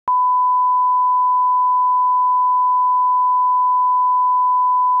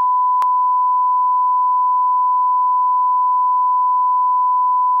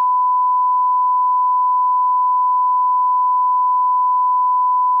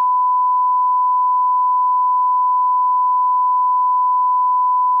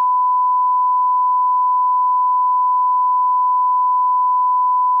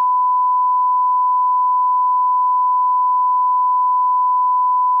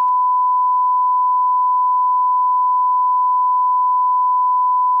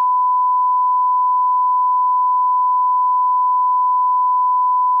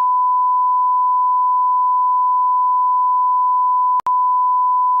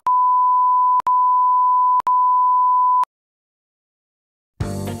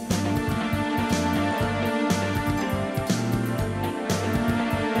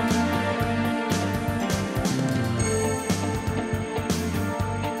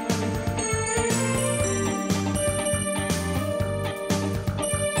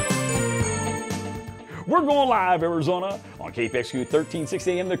We're going live, Arizona, on KPXQ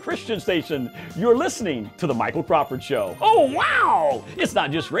 1360 AM, the Christian station. You're listening to The Michael Crawford Show. Oh, wow! It's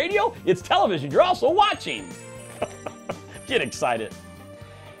not just radio, it's television. You're also watching. Get excited.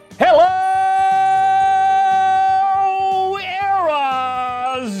 Hello,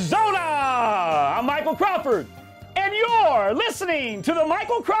 Arizona! I'm Michael Crawford, and you're listening to The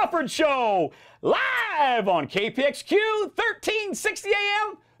Michael Crawford Show, live on KPXQ 1360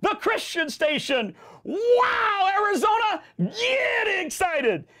 AM, the Christian station. Wow, Arizona, get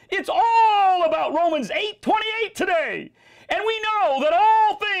excited. It's all about Romans 8:28 today. And we know that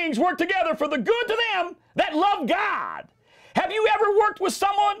all things work together for the good to them that love God. Have you ever worked with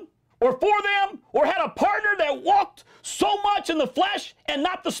someone or for them or had a partner that walked so much in the flesh and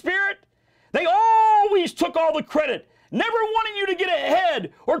not the spirit? They always took all the credit, never wanting you to get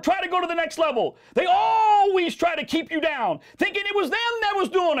ahead or try to go to the next level. They always try to keep you down, thinking it was them that was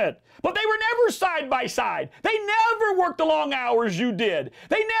doing it. But they were never side by side. They never worked the long hours you did.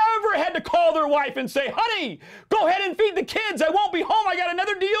 They never had to call their wife and say, honey, go ahead and feed the kids. I won't be home. I got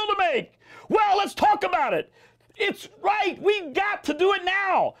another deal to make. Well, let's talk about it. It's right. We've got to do it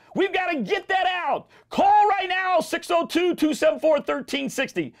now. We've got to get that out. Call right now,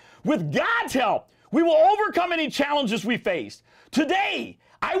 602-274-1360. With God's help, we will overcome any challenges we face. Today,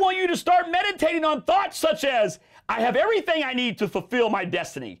 I want you to start meditating on thoughts such as, I have everything I need to fulfill my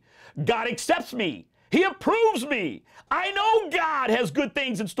destiny. God accepts me. He approves me. I know God has good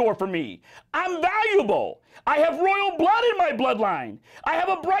things in store for me. I'm valuable. I have royal blood in my bloodline. I have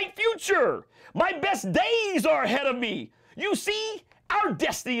a bright future. My best days are ahead of me. You see, our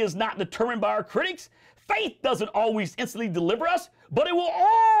destiny is not determined by our critics. Faith doesn't always instantly deliver us, but it will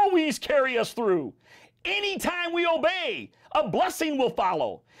always carry us through. Anytime we obey, a blessing will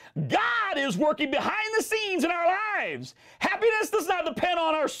follow. God is working behind the scenes in our lives. Happiness does not depend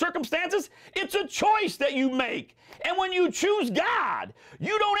on our circumstances. It's a choice that you make. And when you choose God,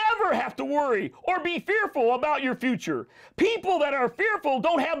 you don't ever have to worry or be fearful about your future. People that are fearful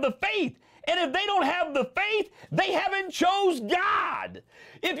don't have the faith. And if they don't have the faith, they haven't chose God.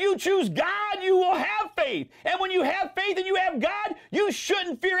 If you choose God, you will have faith. And when you have faith and you have God, you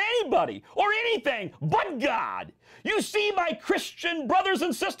shouldn't fear anybody or anything but God. You see, my Christian brothers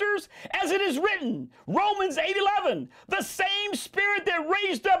and sisters, as it is written, Romans 8:11, the same Spirit that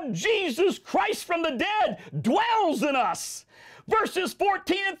raised up Jesus Christ from the dead dwells in us. Verses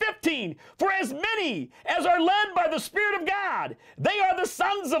 14 and 15, for as many as are led by the Spirit of God, they are the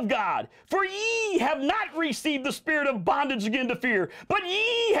sons of God. For ye have not received the spirit of bondage again to fear, but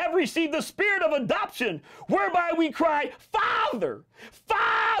ye have received the spirit of adoption, whereby we cry, Father,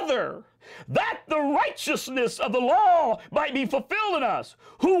 Father, that the righteousness of the law might be fulfilled in us,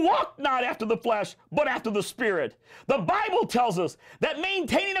 who walk not after the flesh, but after the Spirit. The Bible tells us that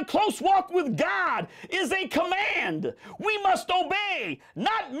maintaining a close walk with God is a command. We must obey,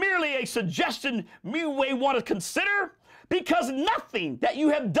 not merely a suggestion we may want to consider, because nothing that you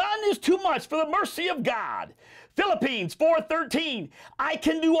have done is too much for the mercy of God. Philippians 4:13, I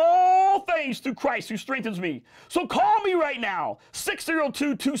can do all things through Christ who strengthens me. So call me right now,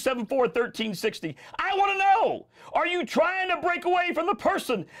 602-274-1360. I want to know, are you trying to break away from the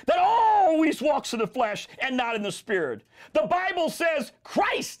person that always walks in the flesh and not in the spirit? The Bible says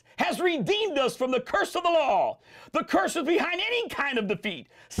Christ has redeemed us from the curse of the law. The curse is behind any kind of defeat,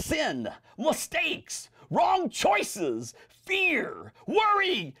 sin, mistakes, wrong choices, fear,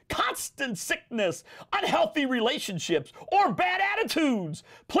 worry, constant sickness, unhealthy relationships, or bad attitudes.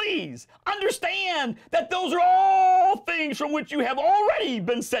 Please understand that those are all things from which you have already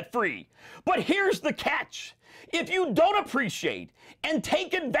been set free. But here's the catch. If you don't appreciate and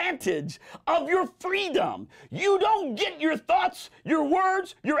take advantage of your freedom, you don't get your thoughts, your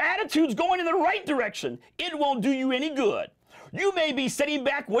words, your attitudes going in the right direction, it won't do you any good. You may be sitting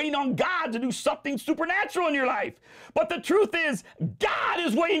back waiting on God to do something supernatural in your life. But the truth is, God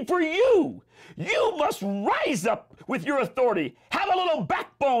is waiting for you. You must rise up with your authority, have a little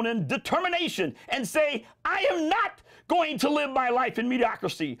backbone and determination, and say, I am not going to live my life in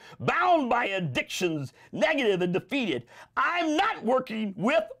mediocrity, bound by addictions, negative and defeated. I'm not working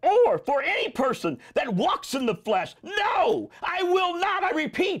with or for any person that walks in the flesh. No, I will not, I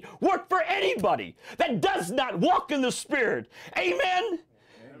repeat, work for anybody that does not walk in the Spirit. Amen?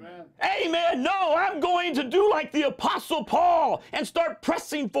 Amen. Amen. No, I'm going to do like the Apostle Paul and start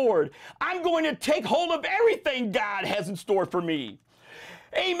pressing forward. I'm going to take hold of everything God has in store for me.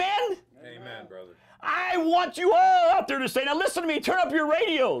 Amen? Amen, brother. I want you all out there to say, now listen to me, turn up your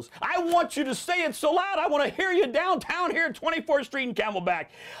radios. I want you to say it so loud. I want to hear you downtown here at 24th Street in Camelback.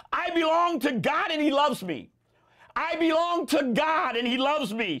 I belong to God and He loves me. I belong to God and He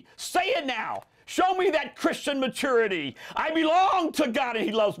loves me. Say it now. Show me that Christian maturity. I belong to God and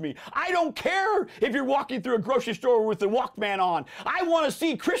he loves me. I don't care if you're walking through a grocery store with the Walkman on. I want to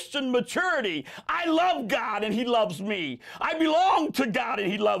see Christian maturity. I love God and he loves me. I belong to God and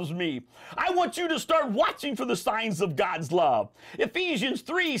he loves me. I want you to start watching for the signs of God's love. Ephesians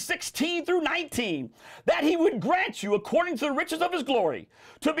 3:16 through 19, that he would grant you, according to the riches of his glory,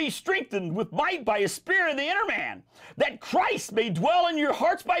 to be strengthened with might by his Spirit in the inner man, that Christ may dwell in your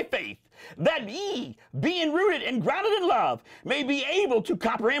hearts by faith, that ye, being rooted and grounded in love, may be able to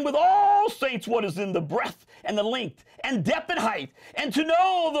comprehend with all saints what is in the breadth and the length and depth and height, and to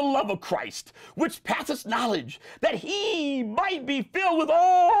know the love of Christ, which passeth knowledge, that he might be filled with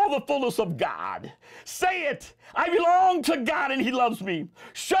all the fullness of God. Say it. I belong to God and he loves me.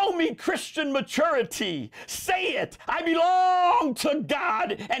 Show me Christian maturity. Say it. I belong to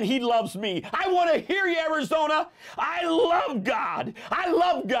God and he loves me. I want to hear you, Arizona. I love God. I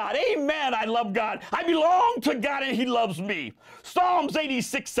love God. Amen. I love God. I belong to God and he loves me. Psalms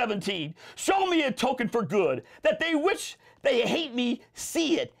 86:17. Show me a token for good, that they which they hate me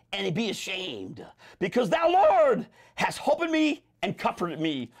see it and be ashamed. Because thou, Lord, hast holpen me and comforted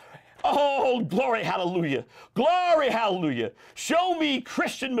me. Oh, glory, hallelujah. Glory, hallelujah. Show me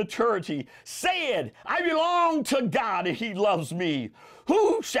Christian maturity. Say it. I belong to God and he loves me.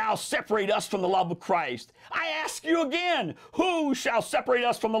 Who shall separate us from the love of Christ? I ask you again, who shall separate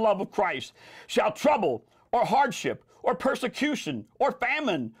us from the love of Christ? Shall trouble or hardship or persecution or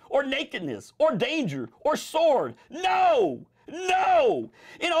famine or nakedness or danger or sword? No. No!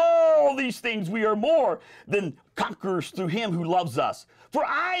 In all these things we are more than conquerors through him who loves us. For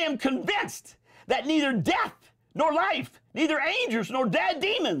I am convinced that neither death nor life, neither angels nor dead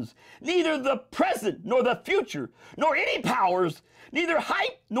demons, neither the present nor the future, nor any powers, neither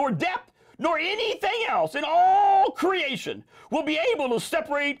height nor depth, nor anything else in all creation will be able to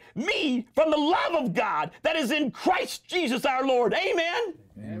separate me from the love of God that is in Christ Jesus our Lord. Amen?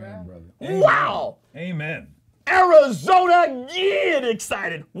 Amen, brother. Wow! Amen. Arizona, get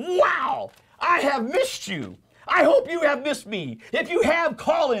excited. Wow, I have missed you. I hope you have missed me. If you have,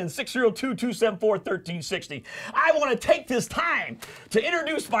 call in 602-274-1360. I want to take this time to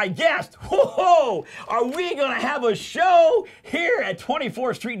introduce my guest. Whoa, are we going to have a show here at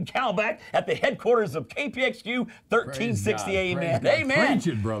 24th Street in Camelback at the headquarters of KPXQ 1360 Amen. Amen.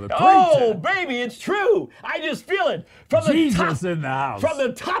 Preach it, brother. Preach Oh, it. baby, it's true. I just feel it from the Jesus top, in the house. from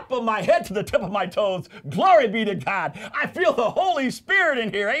the top of my head to the tip of my toes. Glory be to God. I feel the Holy Spirit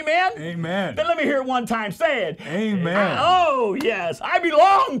in here. Amen. Amen. Then let me hear it one time. Say it. Amen. Oh, yes. I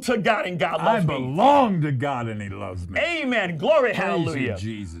belong to God and God I loves me. belong to God and he loves me. Amen. Glory, Praise hallelujah. you,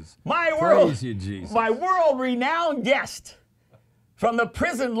 Jesus. My world, Praise you, Jesus. my world-renowned guest from the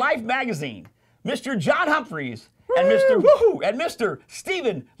Prison Life magazine, Mr. John Humphreys and Mr.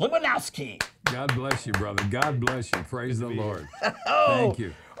 Stephen Lemanowski. God bless you, brother. God bless you. Praise the Lord. Oh, Thank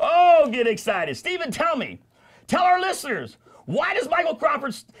you. Oh, get excited. Stephen, tell our listeners, why does Michael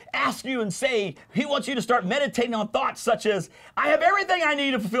Crawford ask you and say he wants you to start meditating on thoughts such as, I have everything I need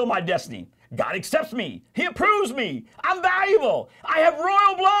to fulfill my destiny. God accepts me. He approves me. I'm valuable. I have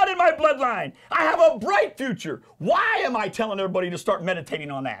royal blood in my bloodline. I have a bright future. Why am I telling everybody to start meditating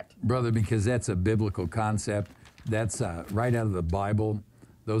on that? Brother, because that's a biblical concept. That's right out of the Bible.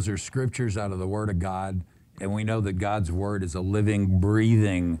 Those are scriptures out of the Word of God. And we know that God's Word is a living,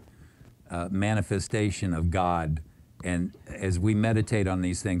 breathing manifestation of God. And as we meditate on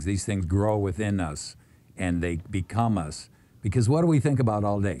these things grow within us and they become us. Because what do we think about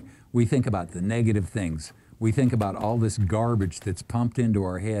all day? We think about the negative things. We think about all this garbage that's pumped into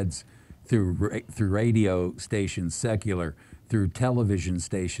our heads through radio stations, secular, through television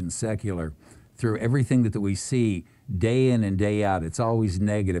stations, secular, through everything that we see day in and day out. It's always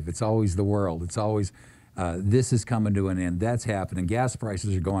negative. It's always the world. It's always this is coming to an end. That's happening. Gas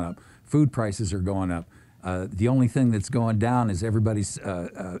prices are going up. Food prices are going up. The only thing that's going down is everybody's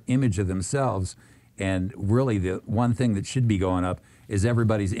image of themselves, and really the one thing that should be going up is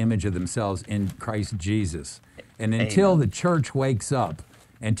everybody's image of themselves in Christ Jesus. And until the church wakes up,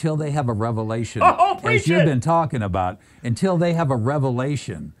 until they have a revelation, as you've been talking about, until they have a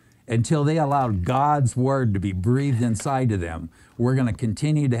revelation, until they allow God's Word to be breathed inside of them, we're going to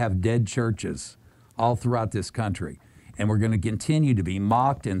continue to have dead churches all throughout this country. And we're going to continue to be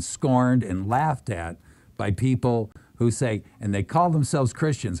mocked and scorned and laughed at by people who say, and they call themselves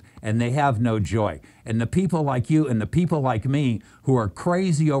Christians, and they have no joy. And the people like you and the people like me who are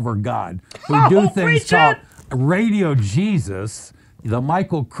crazy over God, who do things called Radio Jesus, the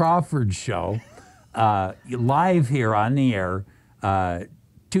Michael Crawford Show, live here on the air,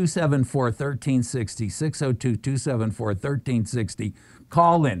 274-1360, 602-274-1360.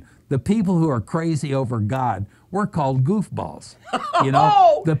 Call in. The people who are crazy over God, we're called goofballs. You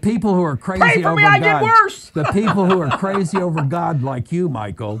know, the people who are crazy Pray for over me, I God, get worse. the people who are crazy over God like you,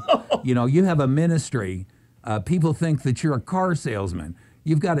 Michael, you know, you have a ministry. People think that you're a car salesman.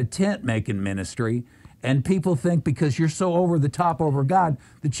 You've got a tent making ministry, and people think because you're so over the top over God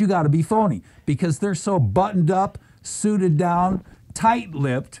that you got to be phony because they're so buttoned up, suited down,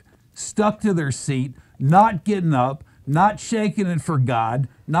 tight-lipped, stuck to their seat, not getting up, not shaking it for God,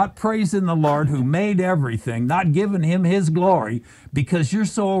 not praising the Lord who made everything, not giving him his glory. Because you're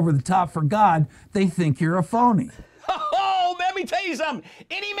so over the top for God, they think you're a phony. Oh, let me tell you something.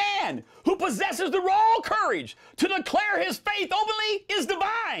 Any man who possesses the raw courage to declare his faith openly is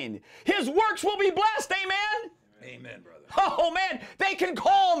divine. His works will be blessed. Amen? Amen, brother. Oh, man, they can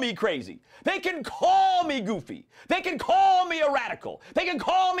call me crazy. They can call me goofy. They can call me a radical. They can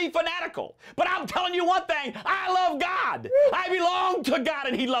call me fanatical. But I'm telling you one thing, I love God. I belong to God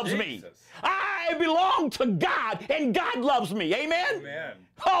and he loves me. I belong to God and God loves me. Amen? Amen.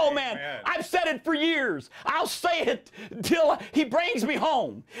 Oh, man, I've said it for years. I'll say it till he brings me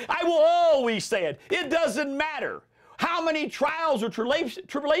home. I will always say it. It doesn't matter how many trials or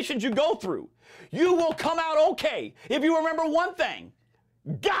tribulations you go through. You will come out okay if you remember one thing.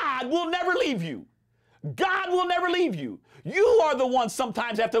 God will never leave you. God will never leave you. You are the one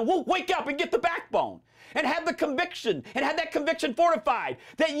sometimes have to wake up and get the backbone and have the conviction and have that conviction fortified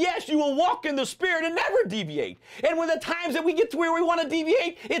that yes, you will walk in the Spirit and never deviate. And when the times that we get to where we want to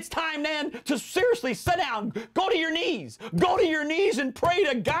deviate, it's time then to seriously sit down, go to your knees and pray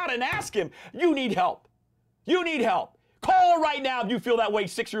to God and ask him, you need help. You need help. Call right now if you feel that way,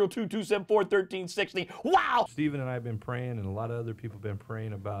 602-274-1360. Wow! Stephen and I have been praying, and a lot of other people have been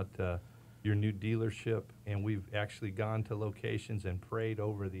praying about your new dealership, and we've actually gone to locations and prayed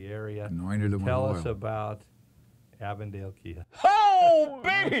over the area. Anointed them with Tell oil. us about Avondale Kia. Oh,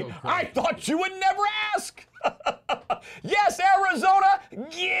 baby! I thought you would never ask! Yes, Arizona,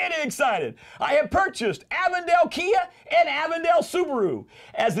 get excited. I have purchased Avondale Kia and Avondale Subaru.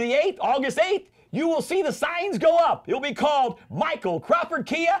 As the 8th, August 8th, you will see the signs go up. It'll be called Michael Crawford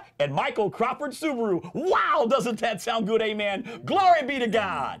Kia and Michael Crawford Subaru. Wow, doesn't that sound good, amen? Glory be to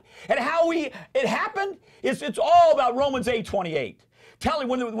God. And how it happened, it's all about Romans 8:28. Telling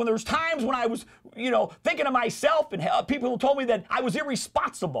when there was times when I was, thinking to myself, and people told me that I was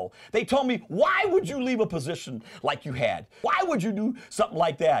irresponsible. They told me, why would you leave a position like you had? Why would you do something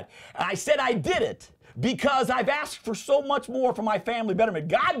like that? And I said I did it because I've asked for so much more for my family betterment.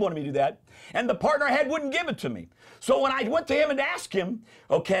 God wanted me to do that, and the partner I had wouldn't give it to me. So when I went to him and asked him,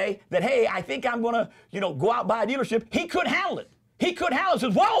 that, hey, I think I'm going to, go out and buy a dealership, he couldn't handle it. He couldn't handle it. He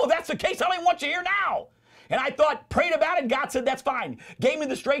says, well, if that's the case, I don't even want you here now. And I thought, prayed about it, God said, that's fine. Gave me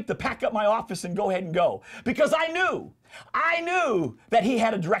the strength to pack up my office and go ahead and go. Because I knew that he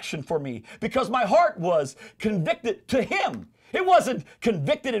had a direction for me. Because my heart was convicted to him. It wasn't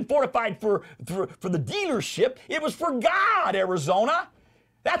convicted and fortified for the dealership. It was for God, Arizona.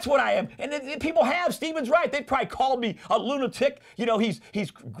 That's what I am. And people have, Stephen's right. They probably called me a lunatic. He's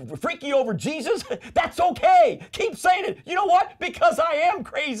freaky over Jesus. That's okay. Keep saying it. You know what? Because I am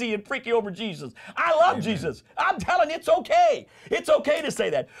crazy and freaky over Jesus. I love Jesus. I'm telling you, it's okay. It's okay to say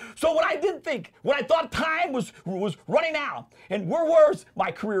that. So when I thought time was running out, and where's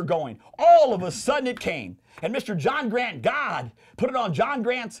my career going? All of a sudden it came. And Mr. John Grant, God put it on John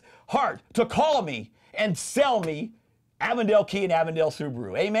Grant's heart to call me and sell me Avondale Kia and Avondale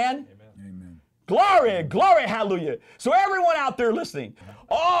Subaru. Amen? Amen. Glory, glory, hallelujah. So everyone out there listening,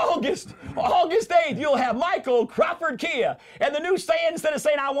 August 8th, you'll have Michael Crawford Kia. And the new saying, instead of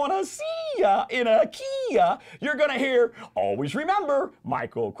saying, I want to see ya in a Kia, you're going to hear, always remember,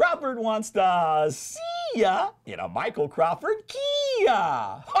 Michael Crawford wants to see ya in a Michael Crawford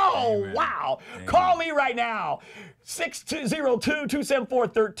Kia. Oh, Amen. wow. Amen. Call me right now.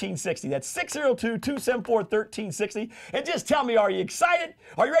 602-274-1360. That's 602-274-1360. And just tell me, are you excited?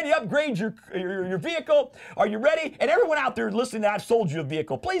 Are you ready to upgrade your vehicle? Are you ready? And everyone out there listening that I've sold you a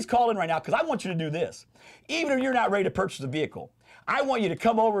vehicle, please call in right now because I want you to do this. Even if you're not ready to purchase a vehicle, I want you to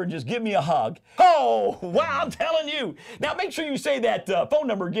come over and just give me a hug. Oh, wow, I'm telling you. Now, make sure you say that phone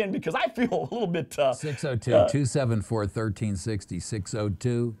number again because I feel a little bit...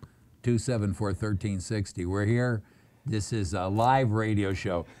 602-274-1360. 602-274-1360. We're here. This is a live radio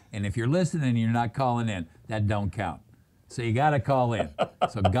show. And if you're listening and you're not calling in, that don't count. So you got to call in.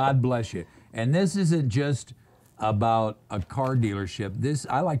 So God bless you. And this isn't just about a car dealership.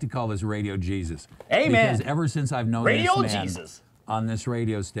 I like to call this Radio Jesus. Amen. Because ever since I've known Radio this man Jesus on this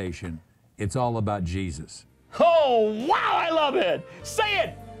radio station, it's all about Jesus. Oh, wow, I love it. Say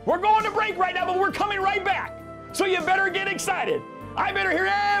it. We're going to break right now, but we're coming right back. So you better get excited. I better hear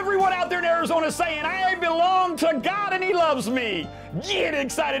everyone out there in Arizona saying, I belong to God and He loves me. Get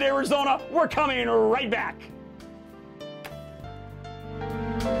excited, Arizona. We're coming right back.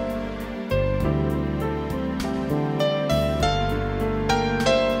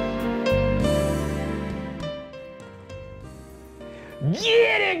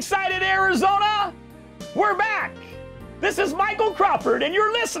 Get excited, Arizona! We're back! This is Michael Crawford, and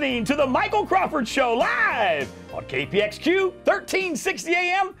you're listening to The Michael Crawford Show live on KPXQ 1360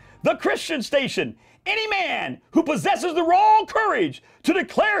 AM, the Christian station. Any man who possesses the raw courage to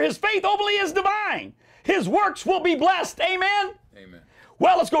declare his faith openly is divine. His works will be blessed. Amen? Amen.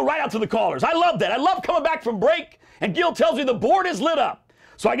 Well, let's go right out to the callers. I love that. I love coming back from break, and Gil tells me the board is lit up.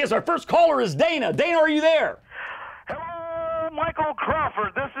 So I guess our first caller is Dana. Dana, are you there? Hello, Michael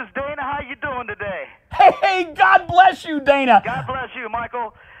Crawford. This is Dana. How you doing today? Hey, God bless you, Dana. God bless you,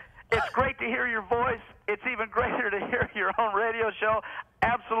 Michael. It's great to hear your voice. It's even greater to hear your own radio show.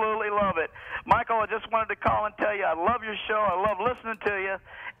 Absolutely love it. Michael, I just wanted to call and tell you I love your show. I love listening to you.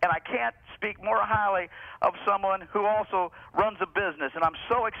 And I can't speak more highly of someone who also runs a business. And I'm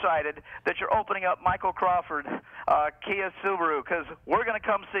so excited that you're opening up Michael Crawford Kia Subaru, because we're going to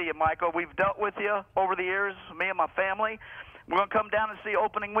come see you, Michael. We've dealt with you over the years, me and my family. We're going to come down and see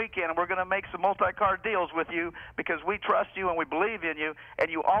opening weekend, and we're going to make some multi-car deals with you because we trust you and we believe in you, and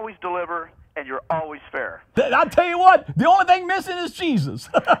you always deliver, and you're always fair. I'll tell you what, the only thing missing is Jesus.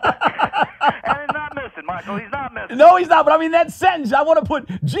 And he's not missing, Michael. He's not missing. No, he's not, but I mean that sentence, I want to put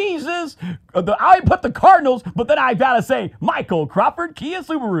Jesus, I put the Cardinals, but then I got to say, Michael Crawford, Kia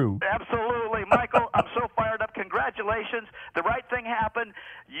Subaru. Absolutely, Michael. I'm so fired up. Congratulations. The right thing happened.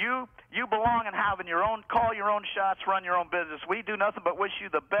 You belong in having your own, call your own shots, run your own business. We do nothing but wish you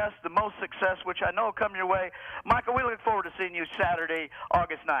the best, the most success, which I know will come your way. Michael, we look forward to seeing you Saturday,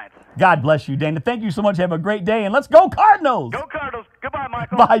 August 9th. God bless you, Dana. Thank you so much. Have a great day, and let's go Cardinals. Go Cardinals. Goodbye,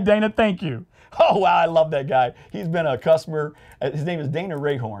 Michael. Bye, Dana. Thank you. Oh, wow, I love that guy. He's been a customer. His name is Dana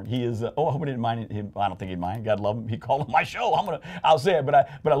Rayhorn. He is, I hope he didn't mind him. I don't think he'd mind. God love him. He called him my show. I'll say it, but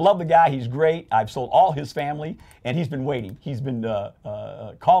I love the guy. He's great. I've sold all his family, and he's been waiting. He's been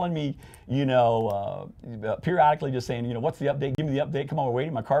calling me, periodically just saying, what's the update? Give me the update. Come on, we're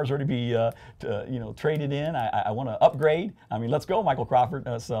waiting. My car's already be, traded in. I want to upgrade. I mean, let's go, Michael Crawford.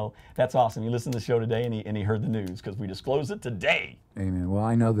 So that's awesome. He listened to the show today, and he heard the news because we disclosed it today. Amen. Well,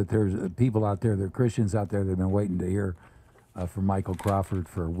 I know that there's people out there, there are Christians out there that have been waiting to hear from Michael Crawford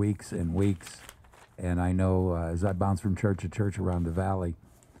for weeks and weeks. And I know as I bounce from church to church around the valley,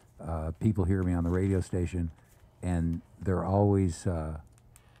 people hear me on the radio station, and they're always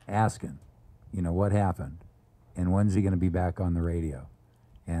asking, what happened? And when's he going to be back on the radio?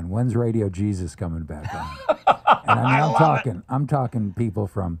 And when's Radio Jesus coming back on? And I'm talking people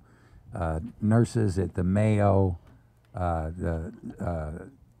from nurses at the Mayo, the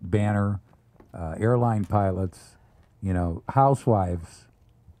Banner, airline pilots, housewives,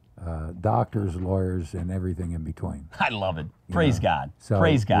 doctors, lawyers, and everything in between. I love it. Praise God. So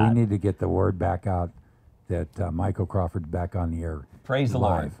Praise God. We need to get the word back out that Michael Crawford's back on the air. Praise the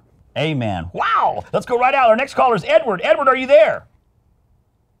live. Lord. Amen. Wow. Let's go right out. Our next caller is Edward. Edward, are you there?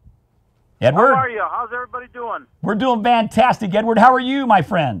 Edward? How are you? How's everybody doing? We're doing fantastic. Edward, how are you, my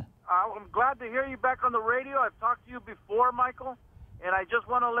friend? I'm glad to hear you back on the radio. I've talked to you before, Michael, and I just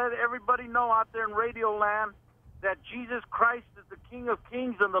want to let everybody know out there in Radio Land that Jesus Christ is the King of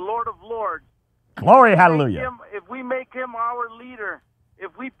Kings and the Lord of Lords. Glory, hallelujah. If we make him our leader,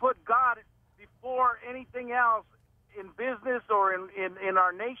 if we put God before anything else in business or in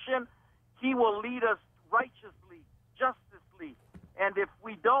our nation, he will lead us righteously, justly. And if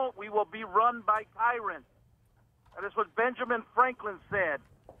we don't, we will be run by tyrants. That is what Benjamin Franklin said.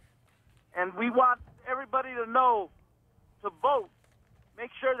 And we want everybody to know to vote.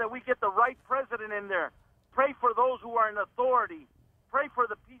 Make sure that we get the right president in there. Pray for those who are in authority. Pray for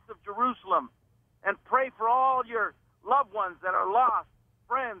the peace of Jerusalem. And pray for all your loved ones that are lost,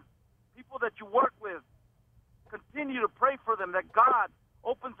 friends, people that you work with. Continue to pray for them, that God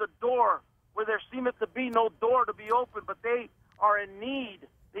opens a door where there seemeth to be no door to be opened, but they are in need.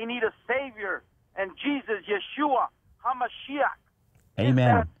 They need a Savior. And Jesus, Yeshua, HaMashiach, Amen. is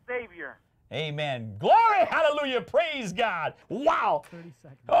that Savior. Amen. Glory, hallelujah, praise God. Wow. 30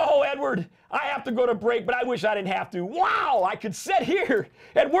 seconds. Oh, Edward, I have to go to break, but I wish I didn't have to. Wow, I could sit here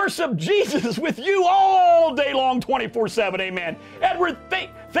and worship Jesus with you all day long, 24/7. Amen. Edward,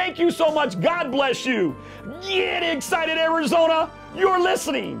 thank you so much. God bless you. Get excited, Arizona. You're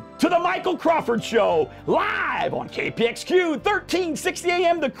listening to The Michael Crawford Show, live on KPXQ 1360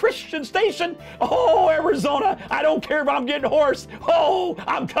 AM, the Christian station. Oh, Arizona, I don't care if I'm getting hoarse. Oh,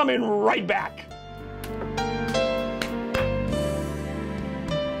 I'm coming right back.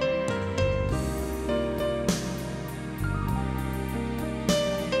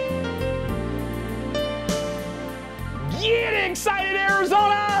 excited,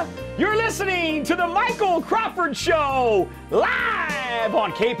 Arizona? You're listening to the Michael Crawford Show, live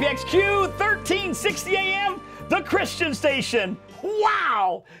on KPXQ 1360 AM, the Christian station.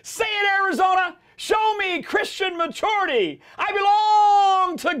 Wow! Say it, Arizona. Show me Christian maturity. I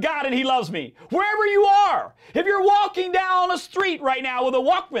belong to God and He loves me. Wherever you are, if you're walking down a street right now with a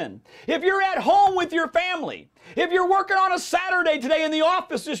Walkman, if you're at home with your family, if you're working on a Saturday today in the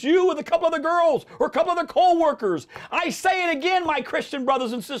office, just you with a couple of the girls or a couple of the co-workers, I say it again, my Christian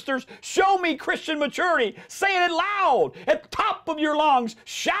brothers and sisters, show me Christian maturity. Say it loud, at the top of your lungs,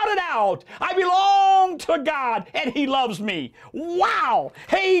 shout it out. I belong to God and He loves me. Wow!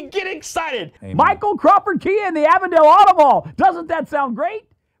 Hey, get excited. Amen. Michael Crawford Kia in the Avondale Auto Mall. Doesn't that sound great?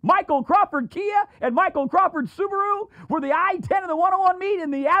 Michael Crawford Kia and Michael Crawford Subaru, where the I-10 and the 101 meet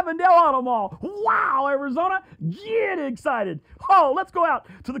in the Avondale Auto Mall. Wow, Arizona, get excited. Oh, let's go out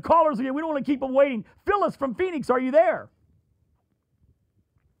to the callers again. We don't want to keep them waiting. Phyllis from Phoenix, are you there?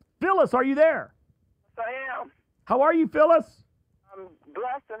 Phyllis, are you there? Yes, I am. How are you, Phyllis? I'm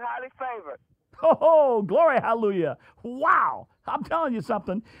blessed and highly favored. Oh, glory, hallelujah. Wow, I'm telling you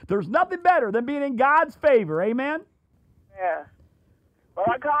something. There's nothing better than being in God's favor, amen? Yeah. Well,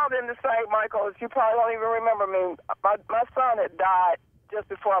 I called in to say, Michael, as you probably don't even remember me, my son had died just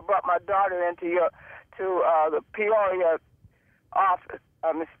before I brought my daughter into the Peoria office.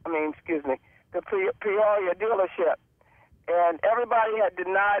 The Peoria dealership. And everybody had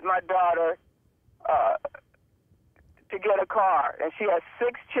denied my daughter to get a car. And she has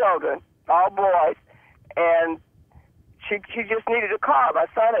 6 children, all boys, and she just needed a car. My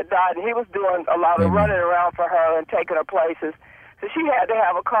son had died, and he was doing a lot of running around for her and taking her places. So she had to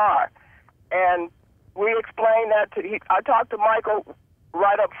have a car. And we explained that I talked to Michael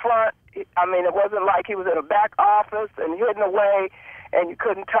right up front. I mean, it wasn't like he was in a back office and hidden away and you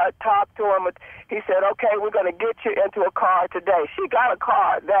couldn't talk to him. He said, okay, we're going to get you into a car today. She got a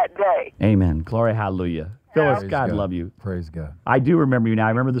car that day. Amen. Glory, hallelujah. Phyllis, Praise God love you. Praise God. I do remember you now.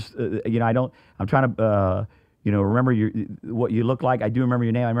 I remember this, I'm trying to, remember what you look like. I do remember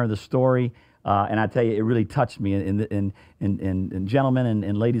your name. I remember the story. And I tell you, it really touched me. And gentlemen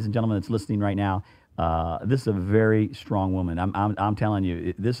and ladies and gentlemen that's listening right now, this is a very strong woman. I'm telling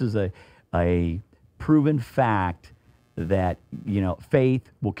you, this is a proven fact that, faith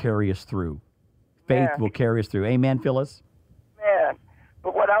will carry us through. Faith will carry us through. Amen, Phyllis? Man,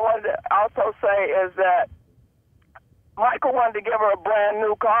 but what I wanted to also say is that Michael wanted to give her a brand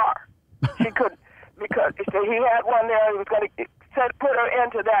new car. She could, because he had one there, he was going to put her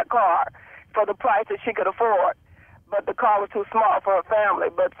into that car for the price that she could afford. But the car was too small for her family.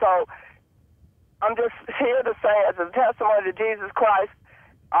 But so I'm just here to say, as a testimony to Jesus Christ,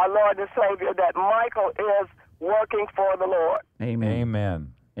 our Lord and Savior, that Michael is working for the Lord. Amen.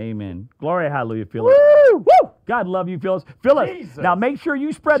 Amen. Amen. Glory, hallelujah, Phyllis. Woo! Woo! God love you, Phyllis. Phyllis, Jesus. now make sure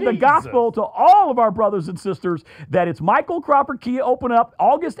you spread the gospel to all of our brothers and sisters that it's Michael Crawford Kia open up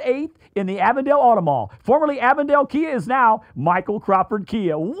August 8th in the Avondale Auto Mall. Formerly Avondale Kia is now Michael Crawford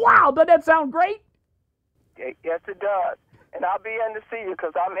Kia. Wow, doesn't that sound great? Yes, it does. And I'll be in to see you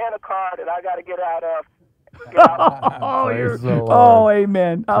because I'm in a car that I got to get out of. Praise the Lord. Oh,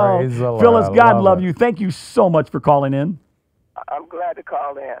 amen. Praise the Phyllis, Lord. God Love love it. you. Thank you so much for calling in. I'm glad to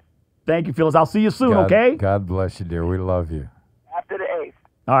call in. Thank you, Phyllis. I'll see you soon, God, okay? God bless you, dear. We love you. After the 8th.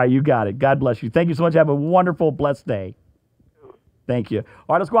 All right, you got it. God bless you. Thank you so much. Have a wonderful, blessed day. Thank you.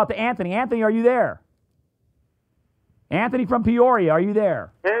 All right, let's go out to Anthony. Anthony, are you there? Anthony from Peoria, are you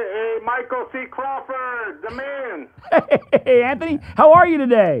there? Hey, Michael C. Crawford, the man. Hey, Anthony, how are you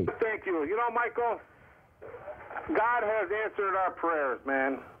today? Thank you. You know, Michael, God has answered our prayers,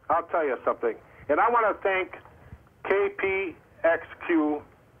 man. I'll tell you something. And I want to thank KPXQ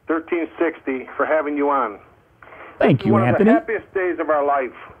 1360 for having you on. Thank you, One Anthony. of the happiest days of our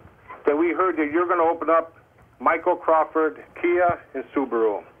life that we heard that you're going to open up Michael Crawford, Kia, and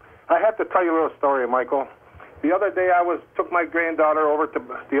Subaru. I have to tell you a little story, Michael. The other day I took my granddaughter over to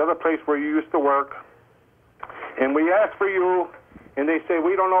the other place where you used to work, and we asked for you, and they say,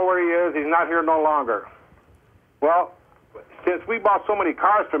 we don't know where he is. He's not here no longer. Well, since we bought so many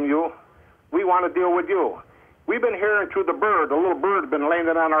cars from you, we want to deal with you. We've been hearing through the bird, the little bird been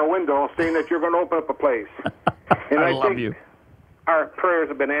landing on our window saying that you're going to open up a place. And I I love think you. our prayers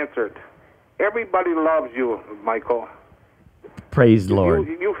have been answered. Everybody loves you, Michael. Praise the Lord.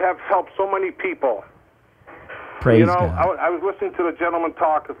 You have helped so many people. Praise God. God. I was listening to the gentleman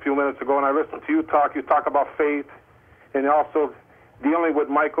talk a few minutes ago, and I listened to you talk. You talk about faith, and also dealing with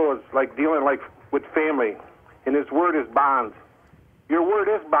Michael is like dealing like with family, and his word is bond. Your word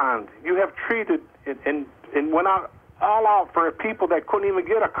is bond. You have treated and went out all out for people that couldn't even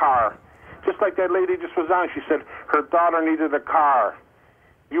get a car. Just like that lady just was on, she said her daughter needed a car.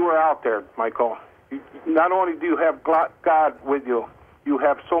 You were out there, Michael. Not only do you have God with you, you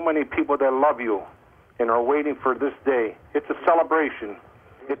have so many people that love you and are waiting for this day. It's a celebration.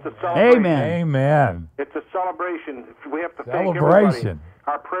 It's a celebration. Amen. It's a celebration. We have to thank Celebration. everybody.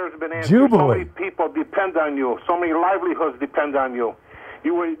 Our prayers have been answered. Jubilee. So many people depend on you. So many livelihoods depend on you.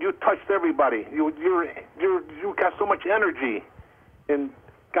 You touched everybody. You got so much energy, and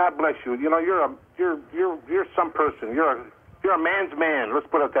God bless you. You know, you're some person. You're a man's man. Let's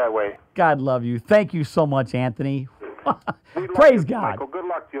put it that way. God love you. Thank you so much, Anthony. We love Praise you, God. Michael. Good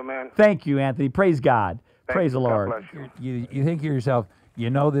luck to you, man. Thank you, Anthony. Praise God. Praise the God Lord. bless you. You think to yourself,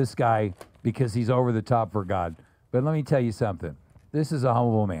 you know this guy because he's over the top for God. But let me tell you something. This is a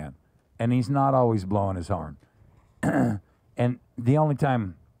humble man, and he's not always blowing his horn. And the only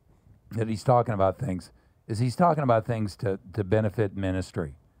time that he's talking about things is he's talking about things to benefit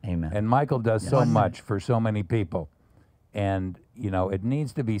ministry. Amen. And Michael does so much for so many people. And, you know, it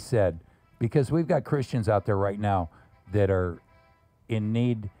needs to be said because we've got Christians out there right now that are in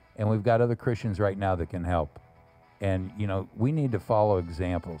need, and we've got other Christians right now that can help. And, you know, we need to follow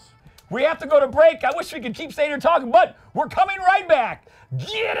examples. We have to go to break. I wish we could keep staying here talking, but we're coming right back.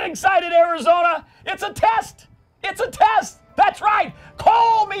 Get excited, Arizona. It's a test. It's a test. That's right.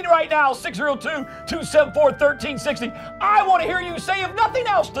 Call me right now, 602-274-1360. I want to hear you say, if nothing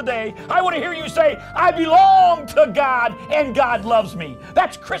else today, I want to hear you say, I belong to God and God loves me.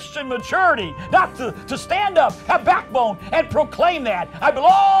 That's Christian maturity, not to stand up, have backbone, and proclaim that. I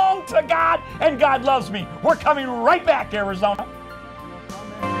belong to God and God loves me. We're coming right back, Arizona.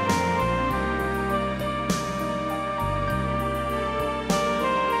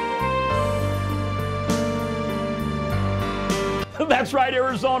 That's right,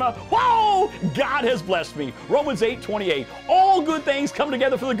 Arizona. Whoa! God has blessed me. Romans 8:28. All good things come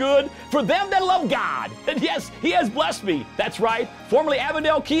together for the good for them that love God. And yes, He has blessed me. That's right. Formerly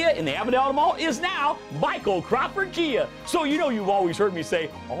Avondale Kia in the Avondale Mall is now Michael Crawford Kia. So you know you've always heard me say,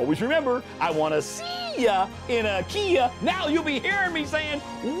 always remember, I want to see ya in a Kia. Now you'll be hearing me saying,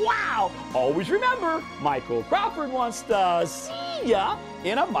 wow! Always remember, Michael Crawford wants to see ya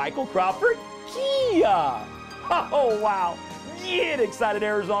in a Michael Crawford Kia. Oh, wow. Get excited,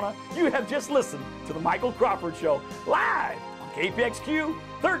 Arizona. You have just listened to the Michael Crawford Show live on KPXQ,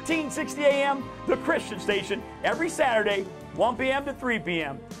 1360 AM, the Christian station, every Saturday, 1 p.m. to 3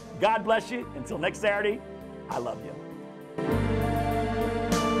 p.m. God bless you. Until next Saturday, I love you.